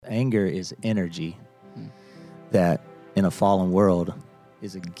anger is energy that in a fallen world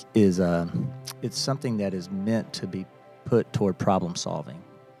it's something that is meant to be put toward problem solving.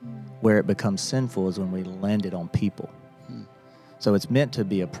 Where it becomes sinful is when we land it on people. So it's meant to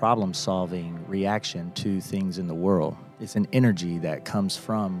be a problem solving reaction to things in the world. It's an energy that comes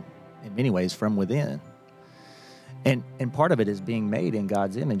from, in many ways, from within. And part of it is being made in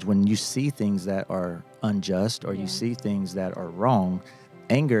God's image. When you see things that are unjust or you see things that are wrong,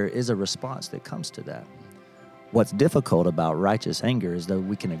 anger is a response that comes to that. What's difficult about righteous anger is that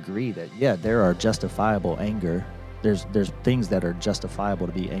we can agree that, yeah, there are justifiable anger. There's things that are justifiable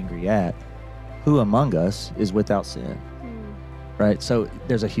to be angry at. Who among us is without sin? Right? So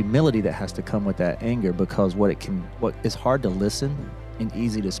there's a humility that has to come with that anger, because what is hard to listen and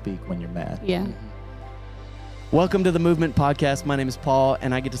easy to speak when you're mad. Yeah. Welcome to the Movement Podcast. My name is Paul,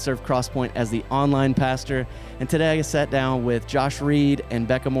 and I get to serve Crosspoint as the online pastor. And today I sat down with Josh Reed and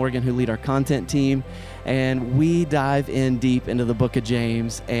Becca Morgan, who lead our content team, and we dive in deep into the book of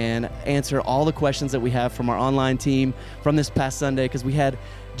James and answer all the questions that we have from our online team from this past Sunday, because we had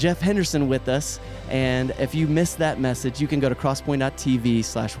Jeff Henderson with us. And if you missed that message, you can go to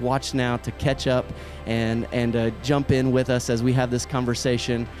crosspoint.tv/watch now to catch up and jump in with us as we have this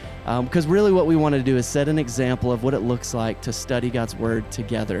conversation. Because really what we want to do is set an example of what it looks like to study God's Word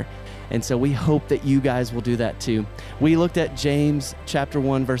together. And so we hope that you guys will do that too. We looked at James chapter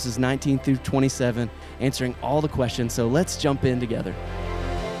 1, verses 19 through 27, answering all the questions. So let's jump in together.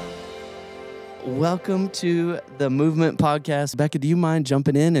 Welcome to the Movement Podcast. Becca, do you mind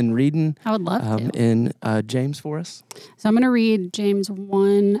jumping in and reading? I would love to. In James for us? So I'm going to read James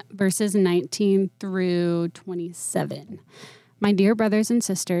 1, verses 19 through 27. My dear brothers and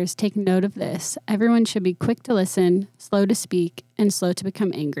sisters, take note of this. Everyone should be quick to listen, slow to speak, and slow to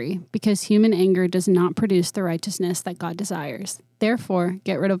become angry, because human anger does not produce the righteousness that God desires. Therefore,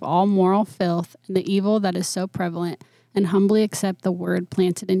 get rid of all moral filth and the evil that is so prevalent, and humbly accept the word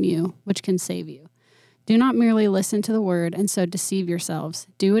planted in you, which can save you. Do not merely listen to the word and so deceive yourselves.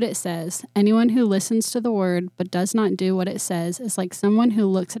 Do what it says. Anyone who listens to the word but does not do what it says is like someone who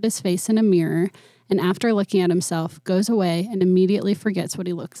looks at his face in a mirror and after looking at himself goes away and immediately forgets what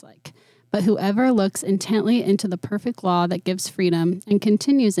he looks like. But whoever looks intently into the perfect law that gives freedom and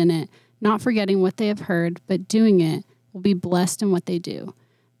continues in it, not forgetting what they have heard but doing it, will be blessed in what they do.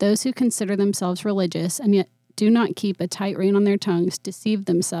 Those who consider themselves religious and yet do not keep a tight rein on their tongues deceive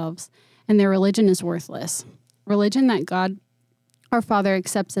themselves, and their religion is worthless. Religion that God our Father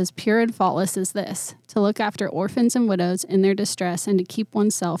accepts as pure and faultless is this: to look after orphans and widows in their distress and to keep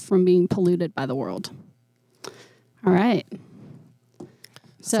oneself from being polluted by the world. All right.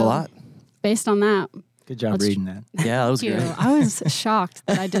 That's a lot. Based on that. Good job reading that. Yeah, that was Thank you. great. I was shocked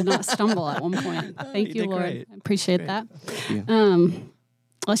that I did not stumble at one point. Thank you, Lord. Great. I appreciate that. Thank you.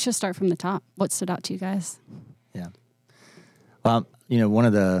 Let's just start from the top. What stood out to you guys? Yeah. Well, one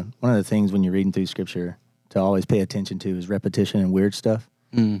of the things when you're reading through Scripture to always pay attention to is repetition and weird stuff.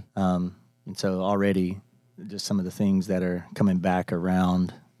 And so already just some of the things that are coming back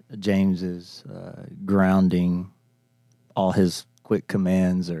around James is grounding all his quick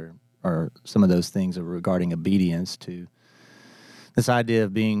commands or some of those things are regarding obedience to this idea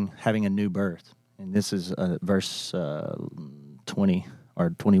of having a new birth. And this is verse 20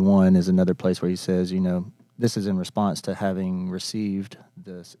 or 21 is another place where he says, this is in response to having received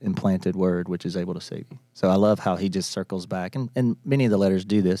this implanted word, which is able to save you. So I love how he just circles back. And many of the letters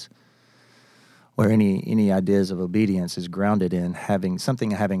do this, where any ideas of obedience is grounded in having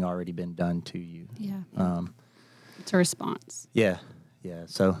already been done to you. Yeah. It's a response. Yeah. Yeah.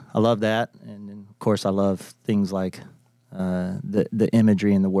 So I love that. And then, of course, I love things like the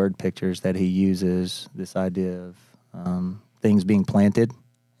imagery and the word pictures that he uses, this idea of things being planted.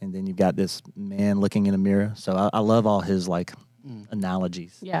 And then you've got this man looking in a mirror. So I love all his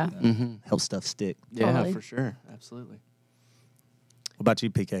analogies. Yeah. Help stuff stick. Yeah, Totally. for sure. Absolutely. What about you,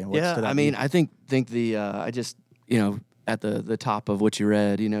 PK? What stood out I to mean, you? I think the I just at the top of what you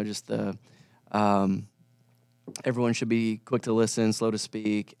read, just the everyone should be quick to listen, slow to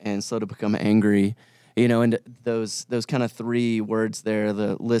speak, and slow to become angry. And those kind of three words there,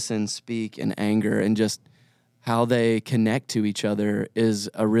 the listen, speak, and anger, and just how they connect to each other is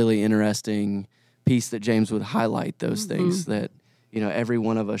a really interesting piece that James would highlight those things that, every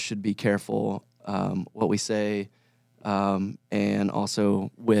one of us should be careful what we say and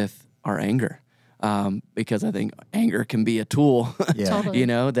also with our anger. Because I think anger can be a tool, Yeah. Totally.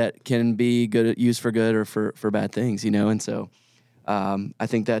 that can be used for good or for bad things, and so I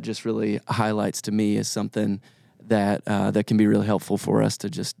think that just really highlights to me as something that that can be really helpful for us to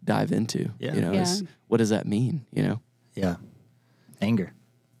just dive into. Yeah. What does that mean? Yeah. Anger.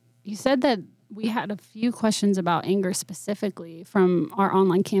 you said that we had a few questions about anger specifically from our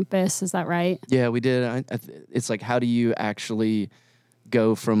online campus. Is that right? Yeah, we did. It's like, how do you actually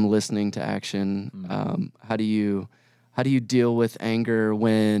go from listening to action? How do you deal with anger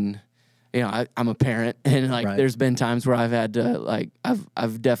when, I'm a parent, and like there's been times where I've had to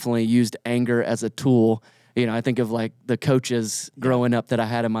I've definitely used anger as a tool. I think of like the coaches growing up that I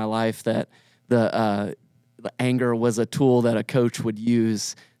had in my life, that the anger was a tool that a coach would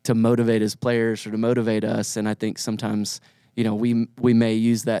use to motivate his players or to motivate us. And I think sometimes, we may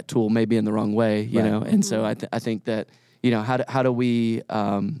use that tool maybe in the wrong way, And so I think that, how do we,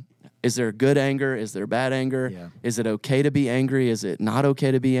 is there good anger? Is there bad anger? Yeah. Is it okay to be angry? Is it not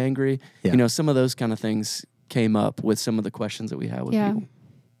okay to be angry? Yeah. Some of those kind of things came up with some of the questions that we had with people.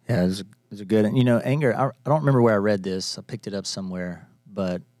 Yeah, it's a good, anger. I don't remember where I read this. I picked it up somewhere,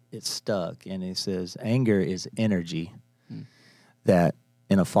 but it stuck. And it says, anger is energy that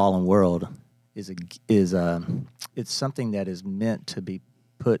in a fallen world is it's something that is meant to be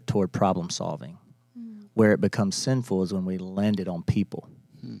put toward problem solving. Where it becomes sinful is when we land it on people.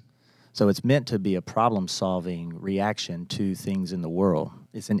 So it's meant to be a problem solving reaction to things in the world.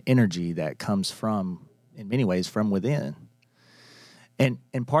 It's an energy that comes from, in many ways, from within.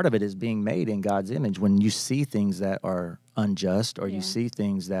 And part of it is being made in God's image. When you see things that are unjust or you see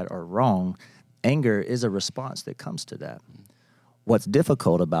things that are wrong, anger is a response that comes to that. What's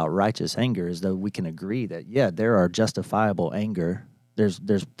difficult about righteous anger is that we can agree that, there are justifiable anger. There's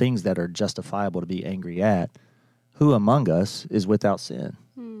things that are justifiable to be angry at. Who among us is without sin?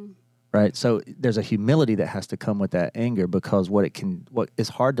 Right? So there's a humility that has to come with that anger, because what is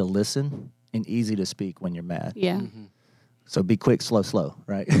hard to listen and easy to speak when you're mad. Yeah. So be quick, slow,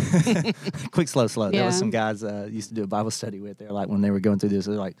 right? Quick, slow. Yeah. There was some guys used to do a Bible study with. They're like, when they were going through this,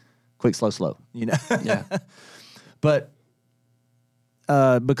 they're like, quick, slow, Yeah. But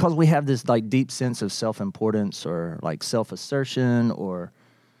because we have this like deep sense of self-importance or like self-assertion, or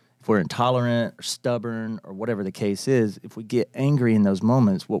if we're intolerant or stubborn or whatever the case is, if we get angry in those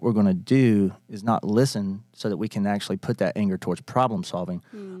moments, what we're going to do is not listen so that we can actually put that anger towards problem solving.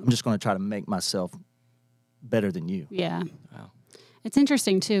 I'm just going to try to make myself better than you. Yeah. Wow. It's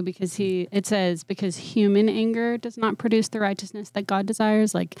interesting too, because it says, because human anger does not produce the righteousness that God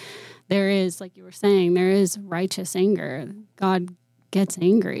desires. Like there is, like you were saying, there is righteous anger. God gets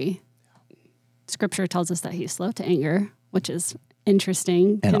angry. Scripture tells us that he's slow to anger, which is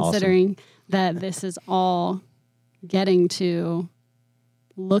interesting, and considering that this is all getting to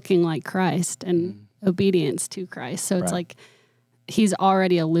looking like Christ and obedience to Christ. So it's like he's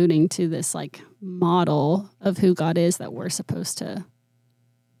already alluding to this like model of who God is that we're supposed to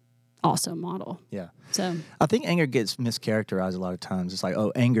also model. Yeah. So I think anger gets mischaracterized a lot of times. It's like,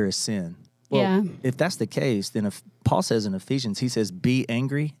 oh, anger is sin. Well, if that's the case, then if Paul says in Ephesians, he says, be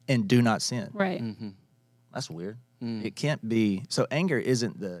angry and do not sin. right. That's weird. It can't be. So anger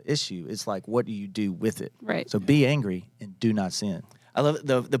isn't the issue. It's like, what do you do with it? Right. So be angry and do not sin. I love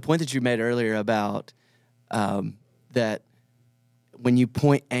the point that you made earlier about that when you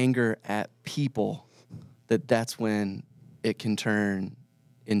point anger at people, that's when it can turn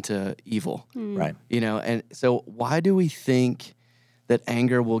into evil. Right. And so why do we think that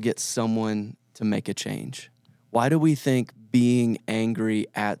anger will get someone to make a change? Why do we think being angry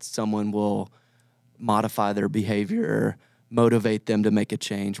at someone will modify their behavior or motivate them to make a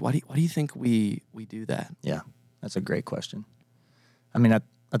change? Why do you think we do that? Yeah, that's a great question. I mean,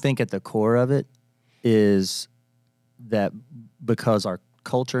 I think at the core of it is that because our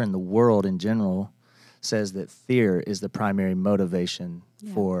culture and the world in general says that fear is the primary motivation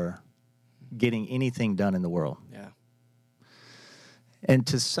for getting anything done in the world. Yeah. And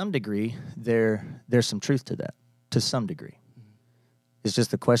to some degree, there's some truth to that, to some degree. It's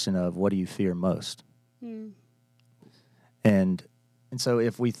just a question of, what do you fear most? And so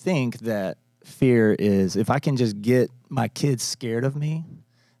if we think that fear is, if I can just get my kids scared of me,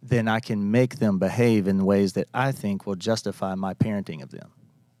 then I can make them behave in ways that I think will justify my parenting of them.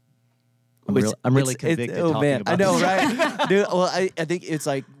 I'm really convicted talking about I know, this. right? Dude, well, I think it's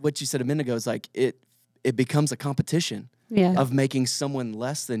like what you said a minute ago is like it becomes a competition of making someone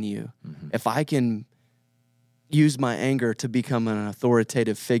less than you. If I can use my anger to become an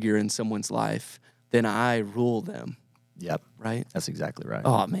authoritative figure in someone's life, then I rule them. Yep. Right? That's exactly right.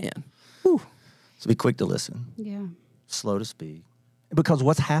 Oh, man. So be quick to listen, Yeah. slow to speak. Because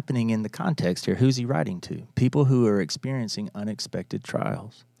what's happening in the context here, who's he writing to? People who are experiencing unexpected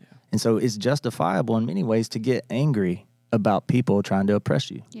trials. Yeah. And so it's justifiable in many ways to get angry about people trying to oppress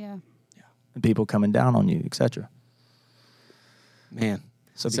you. Yeah. And people coming down on you, etc. Man.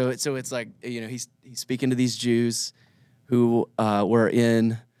 So it's like, he's speaking to these Jews who were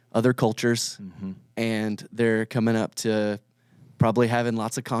in other cultures, Mm-hmm. and they're coming up to probably having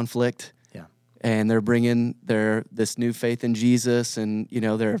lots of conflict. Yeah. And they're bringing this new faith in Jesus, and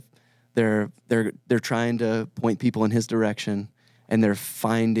they're trying to point people in His direction, and they're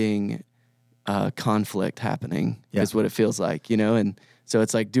finding conflict happening. Yeah. Is what it feels like, And so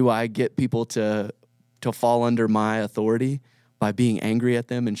it's like, do I get people to fall under my authority by being angry at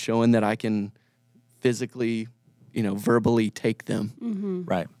them and showing that I can physically, verbally take them? Mm-hmm.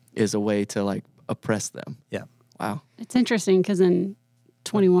 Right. Is a way to like oppress them. Yeah. Wow. It's interesting because in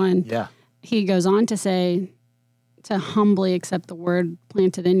 21, Yeah. he goes on to say to humbly accept the word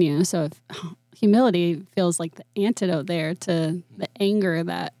planted in you. So if humility feels like the antidote there to the anger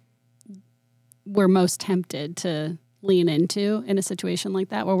that we're most tempted to lean into in a situation like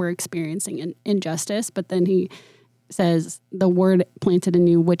that where we're experiencing an injustice, but then he says the word planted in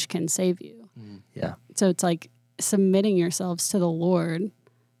you, which can save you. Yeah. So it's like submitting yourselves to the Lord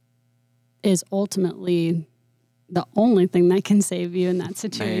is ultimately the only thing that can save you in that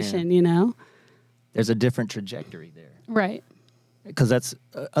situation, There's a different trajectory there. Right. Because that's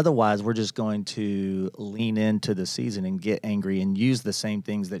otherwise we're just going to lean into the season and get angry and use the same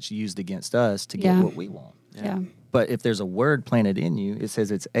things that's used against us to get Yeah. what we want. Yeah. But if there's a word planted in you, it says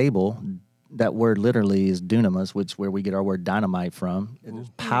it's able. That word literally is dunamis, which where we get our word dynamite from. There's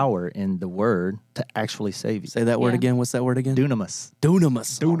power in the word to actually save you. Say that word Yeah. again. What's that word again? Dunamis.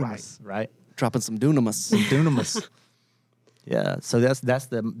 Dunamis. All Dunamis, right? Dropping some dunamis. Dunamis. Yeah. So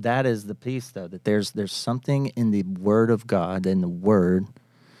that is the piece though, that there's something in the word of God and the word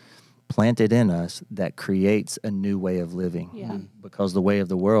planted in us that creates a new way of living. Yeah. Because the way of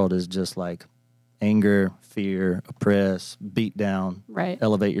the world is just like anger, fear, oppress, beat down, Right.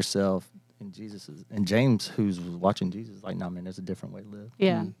 elevate yourself. And James, who's watching Jesus, is like, no, man, there's a different way to live.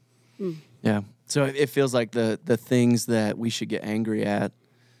 Yeah. Yeah. So it feels like the things that we should get angry at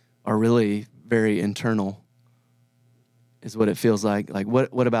are really very internal, is what it feels like. Like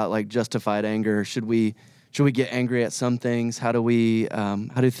what about like justified anger? Should we get angry at some things? How do we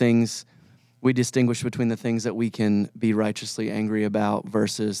we distinguish between the things that we can be righteously angry about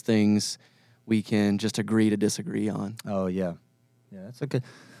versus things we can just agree to disagree on? Oh, yeah. Yeah, that's a good...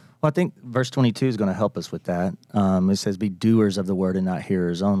 Well, I think verse 22 is going to help us with that. It says, be doers of the word and not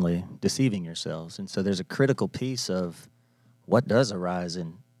hearers only, deceiving yourselves. And so there's a critical piece of what does arise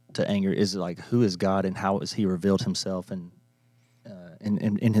into anger. Is it like, who is God and how has He revealed Himself in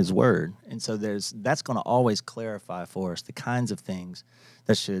His word? And so that's going to always clarify for us the kinds of things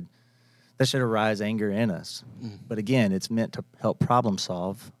that should arise anger in us. But again, it's meant to help problem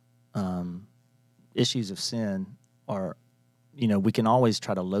solve. Issues of sin are... we can always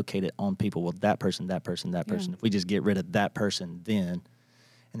try to locate it on people. Well, that person. If we just get rid of that person, then.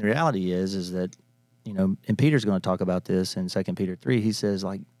 And the reality is that, and Peter's going to talk about this in 2 Peter 3. He says,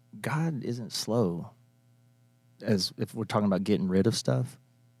 like, God isn't slow as if we're talking about getting rid of stuff.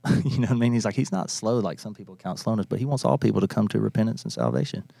 You know what I mean? He's like, He's not slow like some people count slowness, but He wants all people to come to repentance and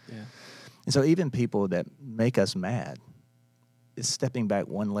salvation. Yeah. And so even people that make us mad, is stepping back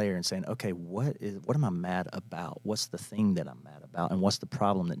one layer and saying, okay, what am I mad about? What's the thing that I'm mad about? And what's the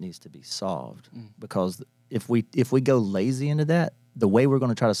problem that needs to be solved? Because if we go lazy into that, the way we're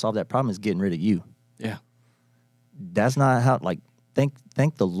going to try to solve that problem is getting rid of you. Yeah. That's not how, like, thank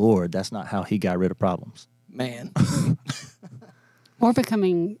the Lord, that's not how He got rid of problems. Man. Or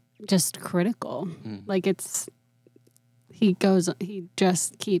becoming just critical. Like he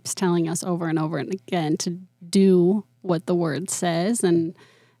just keeps telling us over and over and again to do what the word says, and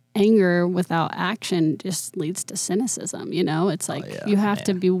anger without action just leads to cynicism. It's like you have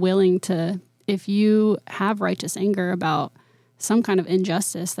to be willing to, if you have righteous anger about some kind of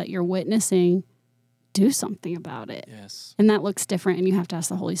injustice that you're witnessing, do something about it. Yes. And that looks different, and you have to ask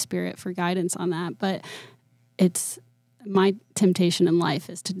the Holy Spirit for guidance on that. But it's my temptation in life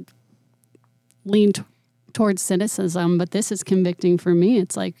is to lean towards cynicism, but this is convicting for me.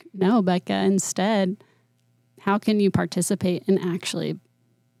 It's like, no, Becca, instead, how can you participate in actually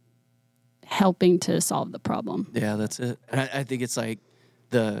helping to solve the problem? Yeah, that's it. And I think it's like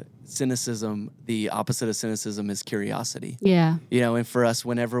the cynicism, the opposite of cynicism is curiosity. Yeah. And for us,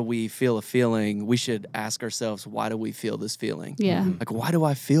 whenever we feel a feeling, we should ask ourselves, why do we feel this feeling? Yeah. Like, why do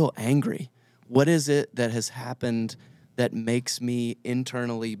I feel angry? What is it that has happened that makes me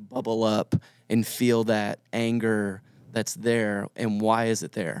internally bubble up and feel that anger that's there, and why is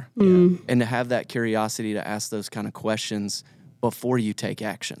it there? And to have that curiosity to ask those kind of questions before you take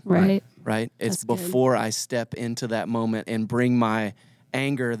action. Right. Right? It's That's good. before I step into that moment and bring my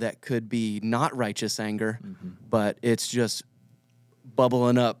anger that could be not righteous anger, but it's just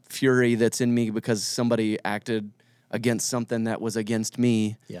bubbling up fury that's in me because somebody acted against something that was against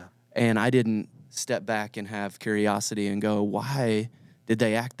me. Yeah. And I didn't step back and have curiosity and go, why did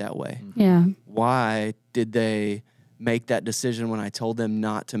they act that way? Yeah. Why did they make that decision when I told them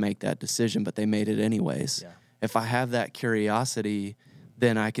not to make that decision, but they made it anyways? Yeah. If I have that curiosity,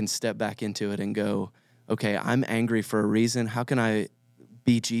 then I can step back into it and go, okay, I'm angry for a reason. How can I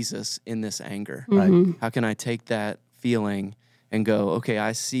be Jesus in this anger? Right. How can I take that feeling and go, okay,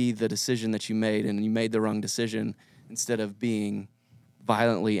 I see the decision that you made and you made the wrong decision. Instead of being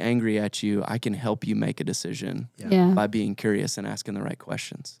violently angry at you, I can help you make a decision Yeah. by being curious and asking the right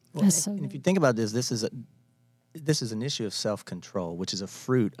questions. Well, That's so and if good. you think about this, this is an issue of self-control, which is a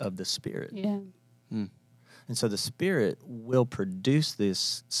fruit of the Spirit. Yeah. And so the Spirit will produce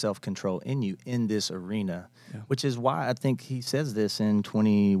this self-control in you in this arena, which is why I think he says this in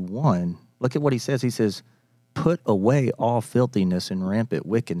 21. Look at what he says. He says, put away all filthiness and rampant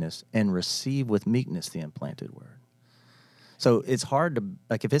wickedness and receive with meekness the implanted word. So it's hard to,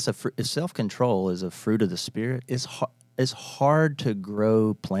 like, if if self-control is a fruit of the Spirit, it's hard to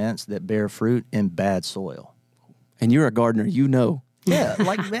grow plants that bear fruit in bad soil. And you're a gardener, you know. Yeah,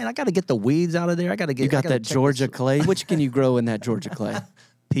 like, man, I got to get the weeds out of there. I got to get. You got I gotta that check Georgia the clay. Which can you grow in that Georgia clay?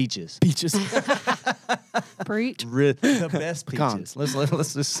 peaches. Peaches. Preach. The best Pecans. peaches.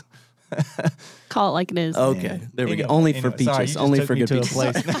 Let's just. Call it like it is. Okay, there we go. Anyway, Only for anyway, peaches. sorry, you just Only took for me good to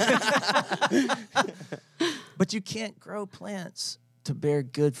a peaches. But you can't grow plants to bear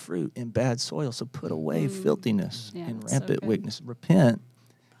good fruit in bad soil. So put away filthiness Yeah, and that's so rampant good. wickedness. Repent.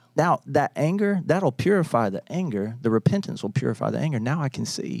 Now, that anger, that'll purify the anger. The repentance will purify the anger. Now I can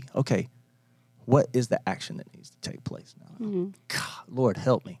see, okay, what is the action that needs to take place now? God, Lord,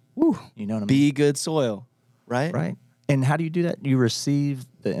 help me. Woo. You know what I mean? Be good soil, right? Right? And how do you do that? You receive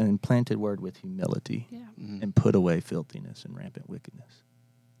the implanted word with humility Yeah. and put away filthiness and rampant wickedness.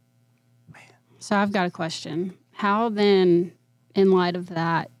 So I've got a question. How then, in light of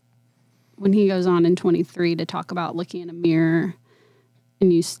that, when he goes on in 23 to talk about looking in a mirror,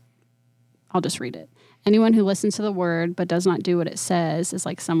 and I'll just read it. Anyone who listens to the word but does not do what it says is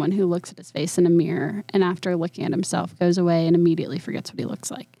like someone who looks at his face in a mirror and after looking at himself goes away and immediately forgets what he looks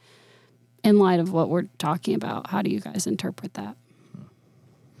like. In light of what we're talking about, how do you guys interpret that?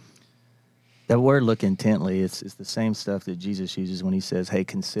 That word look intently, it's the same stuff that Jesus uses when he says, hey,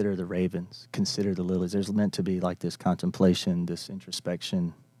 consider the ravens, consider the lilies. There's meant to be like this contemplation, this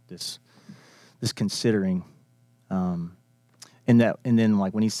introspection, this considering. And then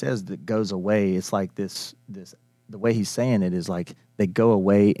like when he says that goes away, it's like this the way he's saying it is like they go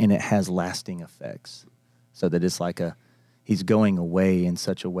away and it has lasting effects. So that it's like he's going away in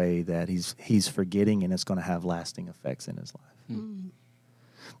such a way that he's forgetting and it's going to have lasting effects in his life.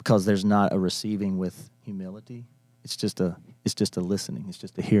 Because there's not a receiving with humility. It's just a listening. It's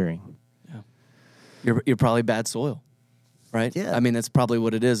just a hearing. Yeah. You're probably bad soil, right? Yeah. I mean, that's probably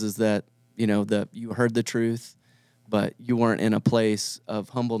what it is that, you heard the truth, but you weren't in a place of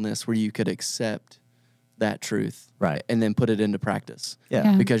humbleness where you could accept that truth. Right. And then put it into practice.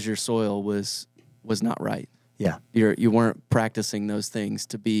 Yeah. Because your soil was not right. Yeah. You weren't practicing those things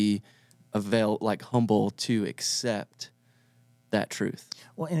to be humble to accept that truth.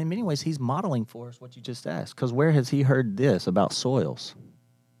 Well, and in many ways, he's modeling for us what you just asked. Because where has he heard this about soils?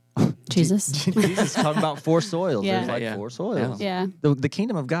 Jesus. Jesus talking about 4 soils. Yeah. There's like Yeah. 4 soils. Yeah. The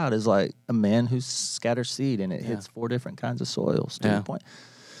kingdom of God is like a man who scatters seed, and it hits 4 different kinds of soils to the point.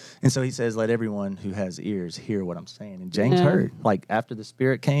 And so he says, let everyone who has ears hear what I'm saying. And James heard. Like, after the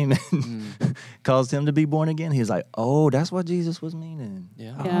Spirit came and caused him to be born again, he's like, oh, that's what Jesus was meaning.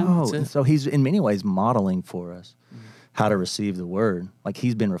 Yeah. Yeah. Oh, That's it. and so he's in many ways modeling for us how to receive the word. Like,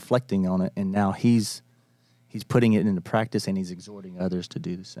 he's been reflecting on it, and now he's putting it into practice, and he's exhorting others to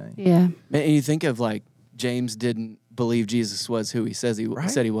do the same. Yeah. And you think of James didn't believe Jesus was who he said he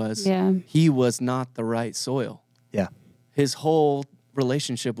was. Yeah. He was not the right soil. Yeah. His whole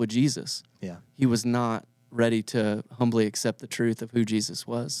relationship with Jesus, Yeah. he was not ready to humbly accept the truth of who Jesus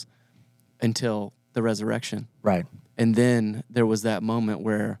was until the resurrection. Right. And then there was that moment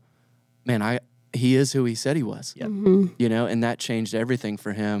where, man, he is who he said he was. Yeah. And that changed everything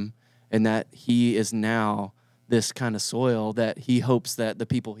for him. And that he is now this kind of soil that he hopes that the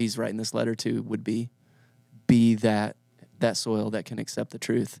people he's writing this letter to would be that soil that can accept the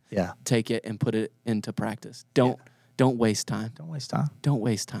truth. Yeah. Take it and put it into practice. Don't waste time. Don't waste time. Don't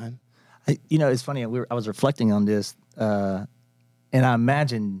waste time. It's funny. I was reflecting on this, and I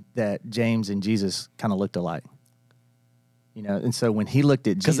imagined that James and Jesus kind of looked alike. And so when he looked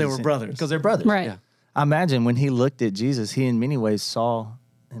at Jesus, 'Cause they were brothers. Because they're brothers. Right. Yeah. I imagine when he looked at Jesus, he in many ways saw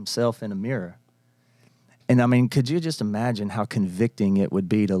himself in a mirror. And I mean, could you just imagine how convicting it would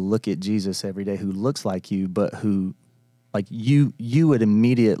be to look at Jesus every day, who looks like you, but who like you would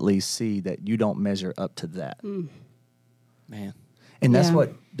immediately see that you don't measure up to that. Man. And that's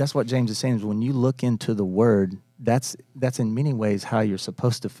Yeah. what James is saying is when you look into the Word, that's in many ways how you're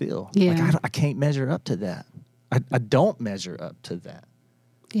supposed to feel. Yeah. Like I can't measure up to that. I don't measure up to that.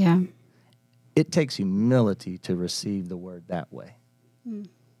 Yeah. It takes humility to receive the Word that way, and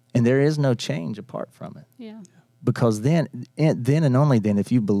there is no change apart from it. Yeah. Because then and only then,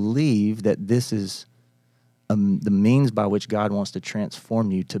 if you believe that this is the means by which God wants to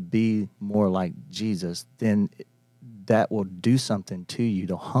transform you to be more like Jesus, then that will do something to you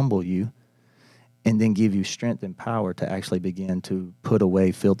to humble you and then give you strength and power to actually begin to put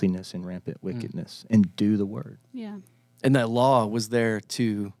away filthiness and rampant wickedness and do the Word. Yeah. And that law was there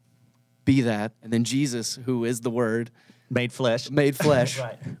to be that. And then Jesus, who is the Word, Made flesh.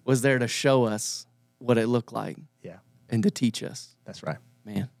 Right. was there to show us what it looked like Yeah, and to teach us. that's right.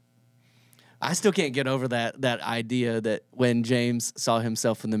 Man. I still can't get over that idea that when James saw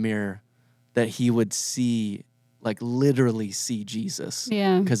himself in the mirror, that he would see, like literally see Jesus.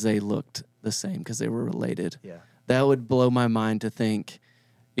 Yeah. Because they looked the same, because they were related. Yeah. That would blow my mind to think,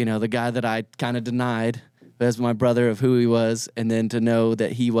 the guy that I kind of denied as my brother of who he was, and then to know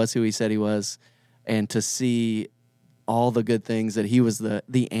that he was who he said he was, and to see all the good things, that he was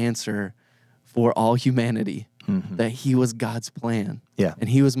the answer for all humanity, that he was God's plan. Yeah. And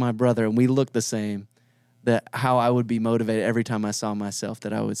he was my brother, and we looked the same, that how I would be motivated every time I saw myself,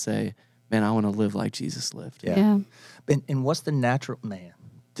 that I would say, man, I want to live like Jesus lived. Yeah. Yeah. And what's the natural man?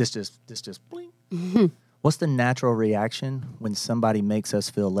 This just blink. What's the natural reaction when somebody makes us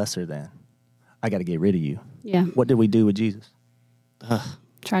feel lesser than? I got to get rid of you. Yeah. What did we do with Jesus?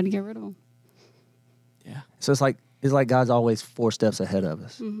 Try to get rid of them. Yeah. So it's like God's always 4 steps ahead of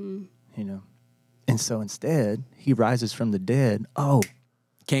us. And so instead, he rises from the dead. Oh,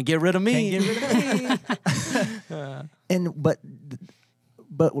 Can't get rid of me. can't get rid of me.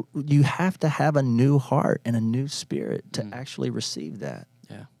 But you have to have a new heart and a new spirit to actually receive that.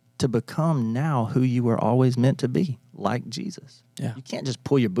 Yeah. To become now who you were always meant to be, like Jesus. Yeah. You can't just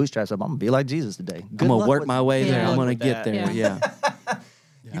pull your bootstraps up. I'm going to be like Jesus today. I'm going to work my way there. Yeah. I'm going to with get that. there. Yeah.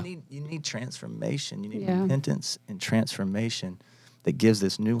 Yeah. You need transformation. You need Yeah. repentance and transformation that gives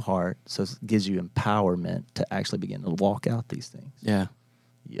this new heart, so it gives you empowerment to actually begin to walk out these things. Yeah.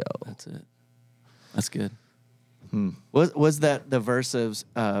 Yo. That's it. That's good. Was that the verse of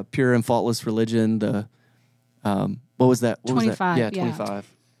pure and faultless religion? The what was that? What 25, Was that? Yeah, yeah. 25.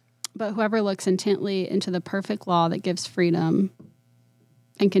 But whoever looks intently into the perfect law that gives freedom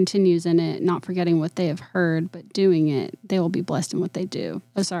and continues in it, not forgetting what they have heard, but doing it, they will be blessed in what they do.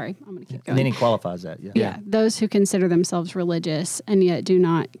 Oh, sorry. I'm going to keep going. And then he qualifies that. Yeah. Yeah, those who consider themselves religious and yet do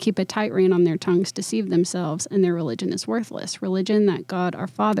not keep a tight rein on their tongues deceive themselves, and their religion is worthless. Religion that God our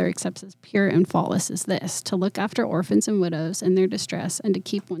Father accepts as pure and faultless is this: to look after orphans and widows in their distress and to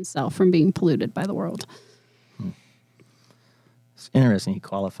keep oneself from being polluted by the world. It's interesting. He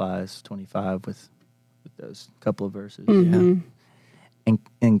qualifies 25 with those couple of verses. Mm-hmm. Yeah.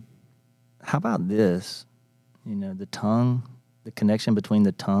 And how about this? The tongue, the connection between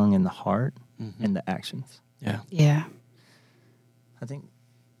the tongue and the heart and the actions. Yeah. Yeah. I think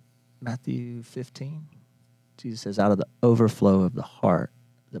Matthew 15, Jesus says, out of the overflow of the heart,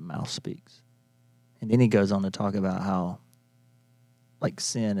 the mouth speaks. And then he goes on to talk about how, like,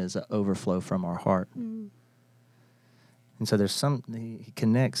 sin is an overflow from our heart. Mm. And so there's he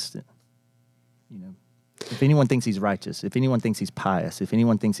connects, if anyone thinks he's righteous, if anyone thinks he's pious, if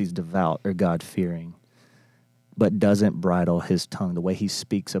anyone thinks he's devout or God-fearing, but doesn't bridle his tongue, the way he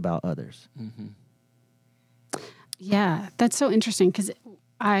speaks about others. Yeah, that's so interesting because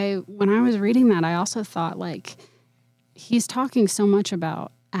when I was reading that, I also thought, like, he's talking so much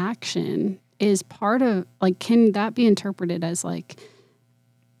about action is part of, like, can that be interpreted as, like,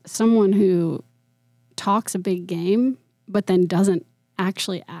 someone who talks a big game but then doesn't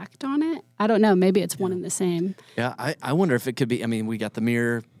actually act on it? I don't know. Maybe it's one and the same. Yeah. I wonder if it could be. I mean, we got the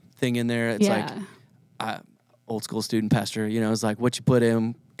mirror thing in there. It's like old school student pastor. It's like what you put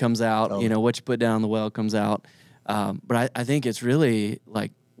in comes out. Oh. What you put down in the well comes out. But I think it's really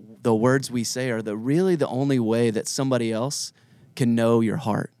like the words we say are really the only way that somebody else can know your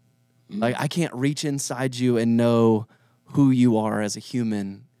heart. Like, I can't reach inside you and know who you are as a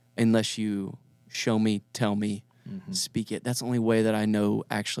human unless you show me, tell me, speak it. That's the only way that I know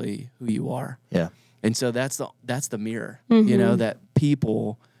actually who you are. Yeah. And so that's the mirror, that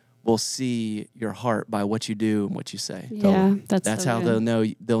people will see your heart by what you do and what you say. Yeah, That's so how good.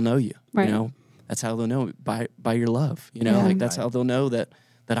 they'll know you. Right. That's how they'll know by your love. Like that's how they'll know that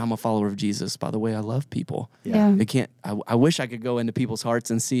that I'm a follower of Jesus by the way I love people. Yeah. It can't. I wish I could go into people's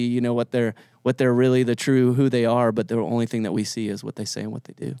hearts and see, what they're really the true who they are. But the only thing that we see is what they say and what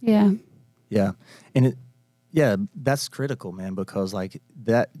they do. Yeah. Yeah. And that's critical, man, because like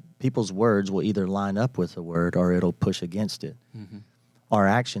that people's words will either line up with the word or it'll push against it. Mm-hmm. Our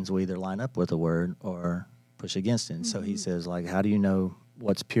actions will either line up with the word or push against it. And so he says, like, how do you know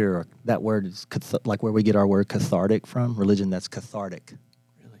what's pure? That word is like where we get our word cathartic from, religion that's cathartic.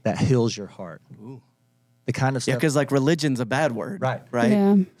 Really? That heals your heart. Ooh. The kind of Yeah, stuff. because like religion's a bad word. Right. Right.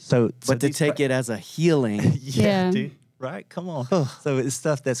 Yeah. So But to take it as a healing. Yeah. dude. Right? Come on. So it's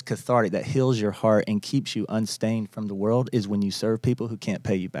stuff that's cathartic, that heals your heart and keeps you unstained from the world is when you serve people who can't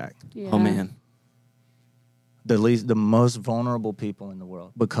pay you back. Yeah. Oh, man. The most vulnerable people in the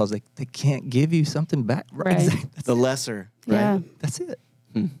world because they can't give you something back. Right. Exactly. The lesser. Right? Yeah. That's it.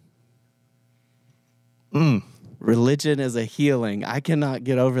 Religion is a healing. I cannot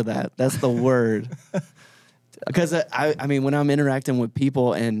get over that. That's the word. Because I mean, when I'm interacting with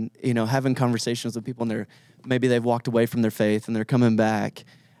people and, having conversations with people and maybe they've walked away from their faith and they're coming back,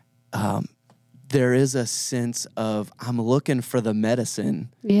 there is a sense of I'm looking for the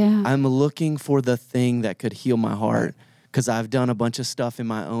medicine. Yeah. I'm looking for the thing that could heal my heart because I've done a bunch of stuff in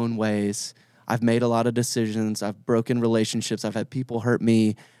my own ways. I've made a lot of decisions. I've broken relationships. I've had people hurt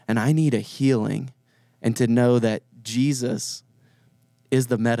me, and I need a healing. And to know that Jesus is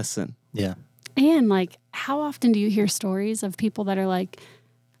the medicine. Yeah. And like, how often do you hear stories of people that are like,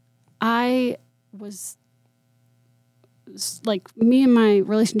 I was like, me and my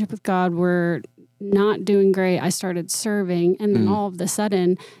relationship with God were not doing great. I started serving. And then all of a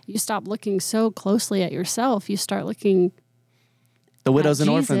sudden you stop looking so closely at yourself. You start looking The widows at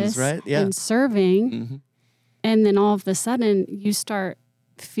and orphans, Jesus right? Yeah. and serving. Mm-hmm. And then all of a sudden you start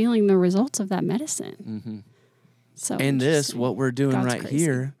feeling the results of that medicine. Mm-hmm. So And this, interesting. what we're doing God's right crazy.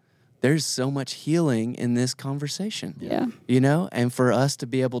 here, there's so much healing in this conversation. Yeah. And for us to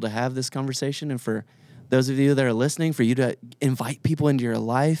be able to have this conversation, and for those of you that are listening, for you to invite people into your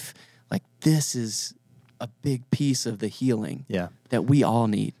life, like this is a big piece of the healing Yeah. that we all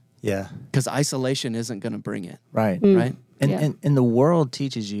need. Yeah. Because isolation isn't going to bring it, Right. right? And, Yeah. and the world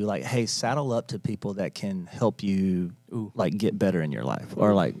teaches you like, hey, saddle up to people that can help you like get better in your life,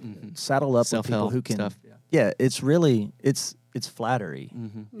 or like saddle up with people Self-help who can. stuff. Yeah, it's really it's flattery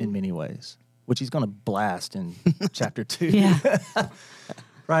Mm-hmm. in many ways, which he's going to blast in chapter 2. Yeah.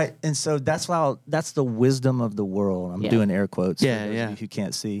 Right. And so that's the wisdom of the world. I'm Yeah. doing air quotes. Yeah, for those yeah. of you who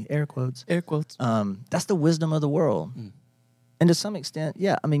can't see air quotes. Air quotes. That's the wisdom of the world. And to some extent,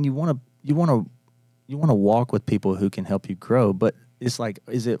 yeah, I mean, you want to walk with people who can help you grow, but it's like,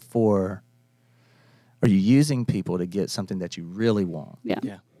 are you using people to get something that you really want? Yeah.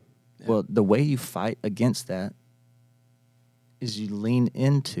 Yeah. Well, the way you fight against that is you lean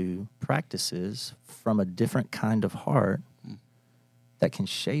into practices from a different kind of heart that can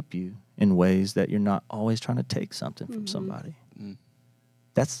shape you in ways that you're not always trying to take something from somebody.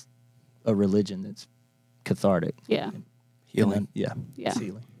 That's a religion that's cathartic. Yeah. Healing. And then- yeah. Yeah. It's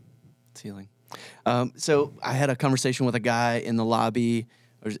healing. It's healing. So I had a conversation with a guy in the lobby.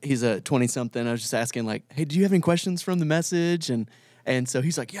 He's a 20-something. I was just asking, like, hey, do you have any questions from the message? And so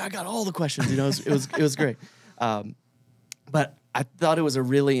he's like, yeah, I got all the questions. It was great. But I thought it was a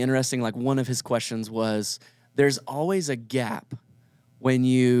really interesting, like, one of his questions was, there's always a gap when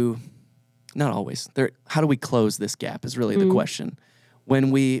not always. How do we close this gap is really the question.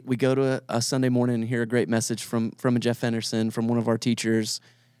 When we go to a Sunday morning and hear a great message from a Jeff Henderson, from one of our teachers,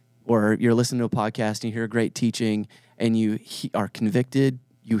 or you're listening to a podcast and you hear a great teaching and you are convicted,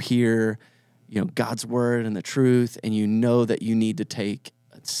 you hear, God's word and the truth, and you know that you need to take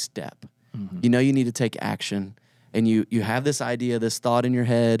a step. You know you need to take action, and you have this idea, this thought in your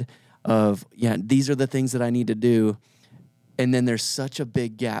head of, these are the things that I need to do. And then there's such a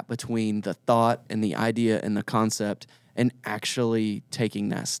big gap between the thought and the idea and the concept and actually taking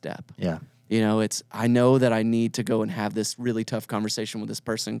that step. Yeah. I know that I need to go and have this really tough conversation with this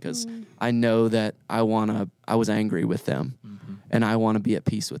person because I know that I was angry with them and I want to be at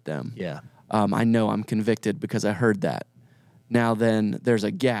peace with them. Yeah. I know I'm convicted because I heard that. Now then there's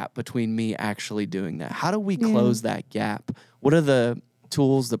a gap between me actually doing that. How do we close that gap? What are the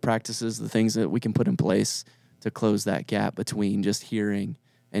tools, the practices, the things that we can put in place to close that gap between just hearing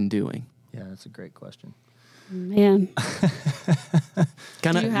and doing? Yeah, that's a great question. Man.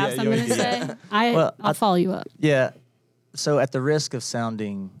 Kind Do you have something to say? Well, I'll follow you up. Yeah. So at the risk of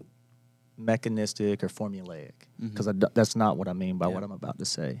sounding mechanistic or formulaic, because that's not what I mean by what I'm about to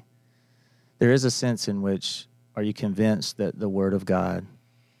say, there is a sense in which, are you convinced that the Word of God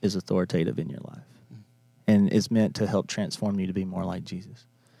is authoritative in your life and is meant to help transform you to be more like Jesus?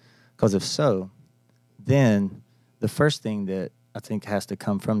 Because if so, then the first thing that I think has to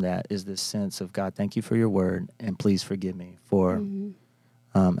come from that is this sense of, God, thank you for your word, and please forgive me for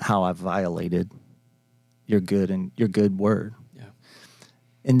how I violated your good word. Yeah.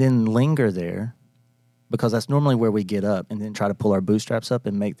 And then linger there, because that's normally where we get up and then try to pull our bootstraps up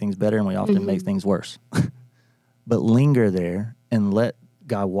and make things better, and we often make things worse. But linger there and let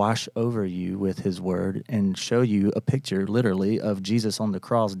God wash over you with his word and show you a picture, literally, of Jesus on the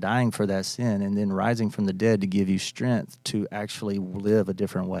cross dying for that sin and then rising from the dead to give you strength to actually live a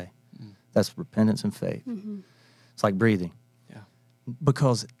different way. That's repentance and faith. It's like breathing. Yeah.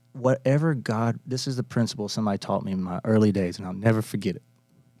 Because whatever God, this is the principle somebody taught me in my early days, and I'll never forget it.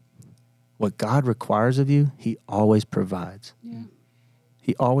 What God requires of you, he always provides. Yeah.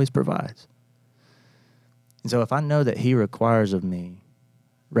 He always provides. And so if I know that he requires of me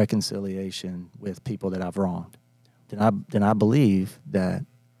reconciliation with people that I've wronged, then I believe that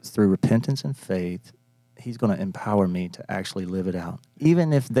through repentance and faith, he's going to empower me to actually live it out.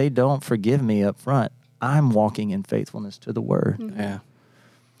 Even if they don't forgive me up front, I'm walking in faithfulness to the word. Yeah.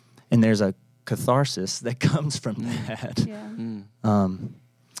 And there's a catharsis that comes from that. Yeah.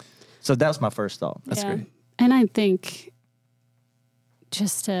 So that was my first thought. That's great. And I think,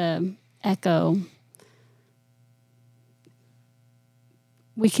 just to echo,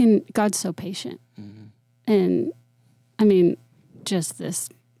 God's so patient. And I mean, just this,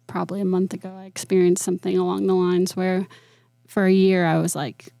 probably a month ago, I experienced something along the lines where for a year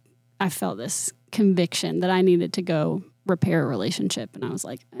I felt this conviction that I needed to go repair a relationship. And I was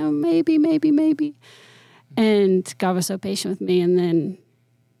like, oh, maybe. And God was so patient with me. And then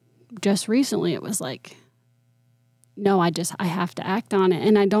just recently it was like, no, I have to act on it.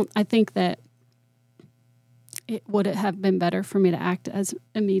 And I think that would it have been better for me to act as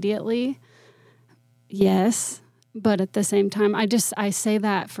immediately? Yes. But at the same time, I say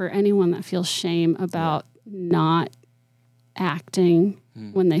that for anyone that feels shame about not acting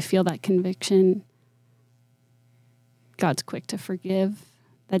when they feel that conviction. God's quick to forgive.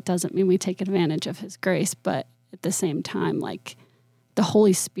 That doesn't mean we take advantage of his grace, but at the same time, like, the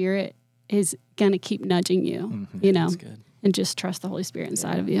Holy Spirit is going to keep nudging you, you know, and just trust the Holy Spirit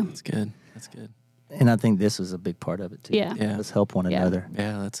inside of you. That's good. That's good. And I think this is a big part of it too. Yeah. Let's help one another.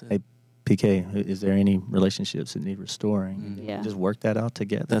 Yeah, that's it. Hey, PK, is there any relationships that need restoring? Yeah. Just work that out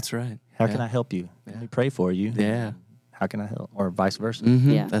together. That's right. How can I help you? Let me pray for you. Yeah. How can I help? Or vice versa.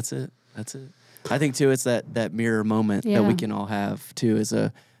 Yeah. That's it. I think too, it's that mirror moment that we can all have too, is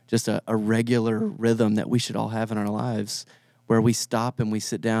just a regular rhythm that we should all have in our lives, where we stop and we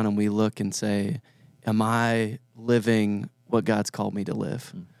sit down and we look and say, am I living what God's called me to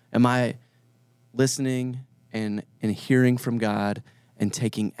live? Am I listening and hearing from God and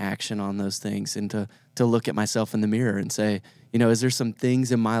taking action on those things, and to look at myself in the mirror and say, you know, is there some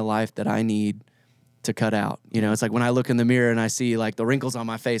things in my life that I need to cut out? You know, it's like when I look in the mirror and I see like the wrinkles on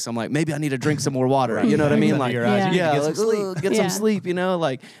my face, I'm like, maybe I need to drink some more water. You know what I mean? Like, get some sleep, you know,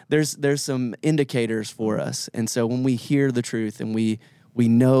 like there's some indicators for us. And so when we hear the truth and we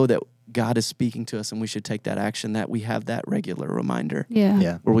know that God is speaking to us and we should take that action, that we have that regular reminder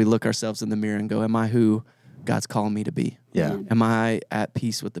where we look ourselves in the mirror and go, am I who God's calling me to be? Yeah. Am I at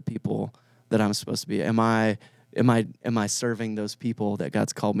peace with the people that I'm supposed to be? Am I serving those people that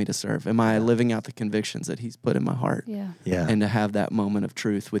God's called me to serve? Am I living out the convictions that he's put in my heart? Yeah. And to have that moment of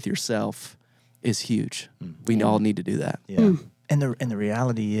truth with yourself is huge. We all need to do that. Yeah. And the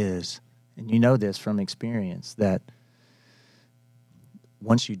reality is, and you know this from experience, that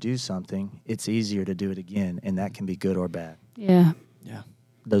once you do something, it's easier to do it again, and that can be good or bad. Yeah. Yeah.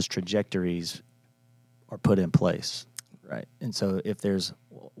 Those trajectories are put in place, right? And so if there's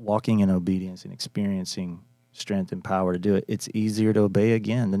walking in obedience and experiencing strength and power to do it, it's easier to obey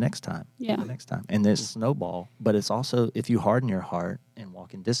again the next time. Yeah. The next time. And this snowball, but it's also, if you harden your heart and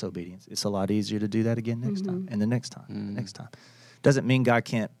walk in disobedience, it's a lot easier to do that again next time, and the next time, and the next time. Doesn't mean God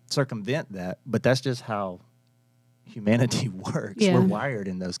can't circumvent that, but that's just how humanity works. Yeah. We're wired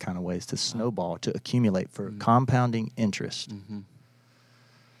in those kind of ways to snowball, to accumulate for compounding interest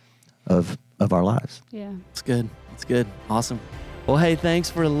of our lives. Yeah. It's good. It's good. Awesome. Well, hey, thanks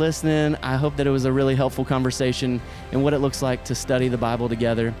for listening. I hope that it was a really helpful conversation in what it looks like to study the Bible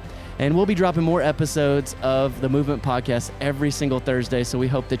together. And we'll be dropping more episodes of the Movement Podcast every single Thursday, so we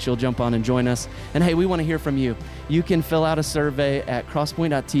hope that you'll jump on and join us. And hey, we want to hear from you. You can fill out a survey at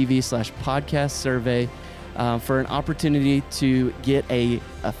crosspoint.tv/podcast survey for an opportunity to get a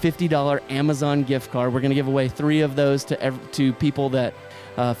 $50 Amazon gift card. We're going to give away 3 of those to people that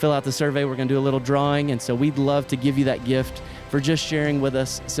fill out the survey. We're going to do a little drawing, and so we'd love to give you that gift for just sharing with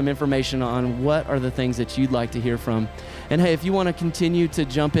us some information on what are the things that you'd like to hear from. And hey, if you want to continue to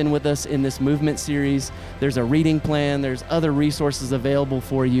jump in with us in this movement series, there's a reading plan, there's other resources available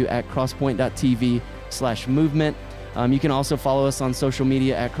for you at crosspoint.tv/movement. You can also follow us on social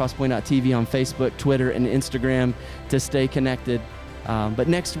media at crosspoint.tv on Facebook, Twitter, and Instagram to stay connected. But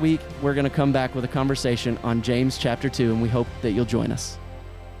next week, we're going to come back with a conversation on James chapter 2, and we hope that you'll join us.